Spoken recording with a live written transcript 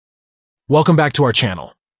Welcome back to our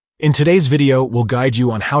channel. In today's video, we'll guide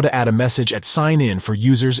you on how to add a message at sign-in for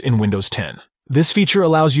users in Windows 10. This feature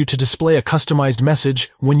allows you to display a customized message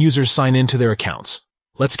when users sign in to their accounts.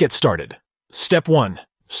 Let's get started. Step 1.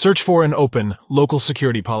 Search for and open Local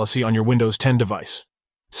Security Policy on your Windows 10 device.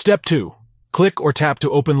 Step 2. Click or tap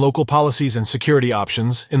to open Local Policies and Security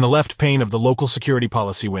options in the left pane of the Local Security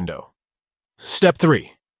Policy window. Step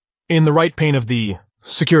 3. In the right pane of the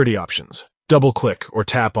Security options, double-click or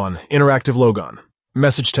tap on Interactive Logon,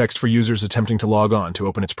 message text for users attempting to log on to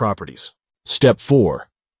open its properties. Step 4.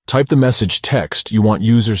 Type the message text you want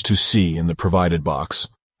users to see in the provided box,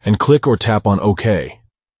 and click or tap on OK.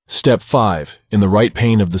 Step 5. In the right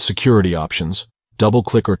pane of the Security options,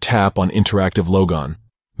 double-click or tap on Interactive Logon,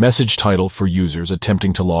 message title for users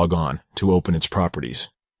attempting to log on to open its properties.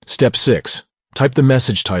 Step 6. Type the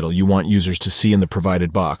message title you want users to see in the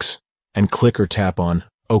provided box, and click or tap on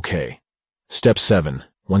OK. Step 7.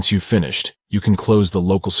 Once you've finished, you can close the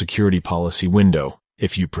Local Security Policy window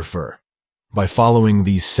if you prefer. By following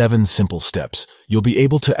these 7 simple steps, you'll be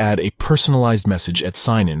able to add a personalized message at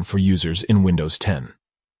sign-in for users in Windows 10.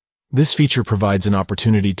 This feature provides an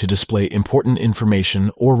opportunity to display important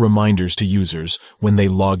information or reminders to users when they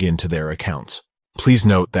log into their accounts. Please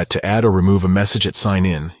note that to add or remove a message at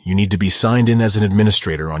sign-in, you need to be signed in as an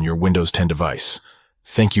administrator on your Windows 10 device.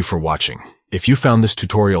 Thank you for watching. If you found this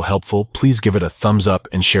tutorial helpful, please give it a thumbs up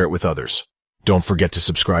and share it with others. Don't forget to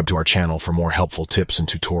subscribe to our channel for more helpful tips and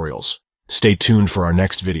tutorials. Stay tuned for our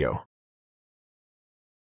next video.